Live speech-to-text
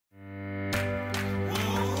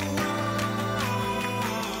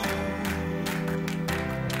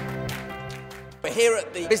We're here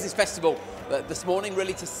at the Business Festival this morning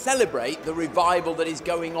really to celebrate the revival that is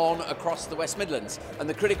going on across the West Midlands, and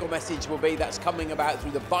the critical message will be that's coming about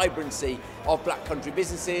through the vibrancy of Black Country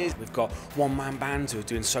businesses. We've got one-man bands who are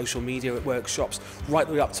doing social media workshops, right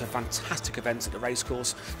the way up to fantastic events at the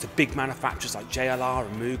racecourse, to big manufacturers like JLR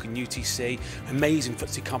and Moog and UTC, amazing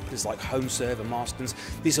FTSE companies like HomeServe and Marston's.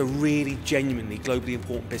 These are really genuinely globally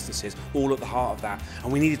important businesses, all at the heart of that,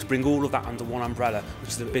 and we needed to bring all of that under one umbrella, which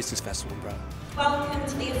is the Business Festival umbrella. Welcome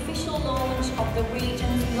to the official launch of the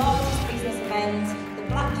region's largest business event, the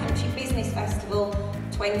Black Country Business Festival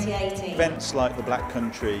 2018. Events like the Black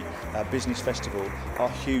Country Business Festival are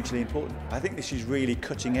hugely important. I think this is really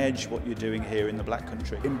cutting edge what you're doing here in the Black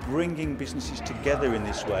Country. In bringing businesses together in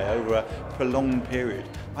this way over a prolonged period,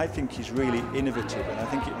 I think is really innovative, and I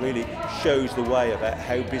think it really shows the way about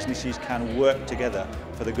how businesses can work together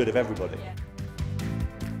for the good of everybody.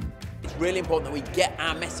 It's really important that we get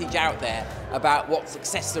our message out there about what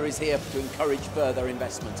success there is here to encourage further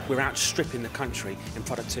investment. We're outstripping the country in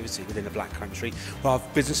productivity within the Black Country, where our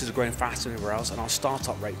businesses are growing faster than anywhere else, and our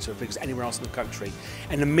start-up rates are as big as anywhere else in the country.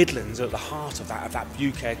 And the Midlands are at the heart of that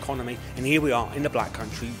UK economy, and here we are in the Black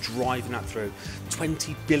Country driving that through.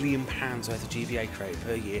 £20 billion worth of GVA created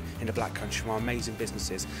per year in the Black Country from our amazing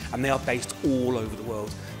businesses, and they are based all over the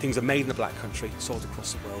world. Things are made in the Black Country, sold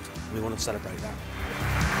across the world, and we want to celebrate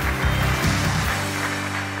that.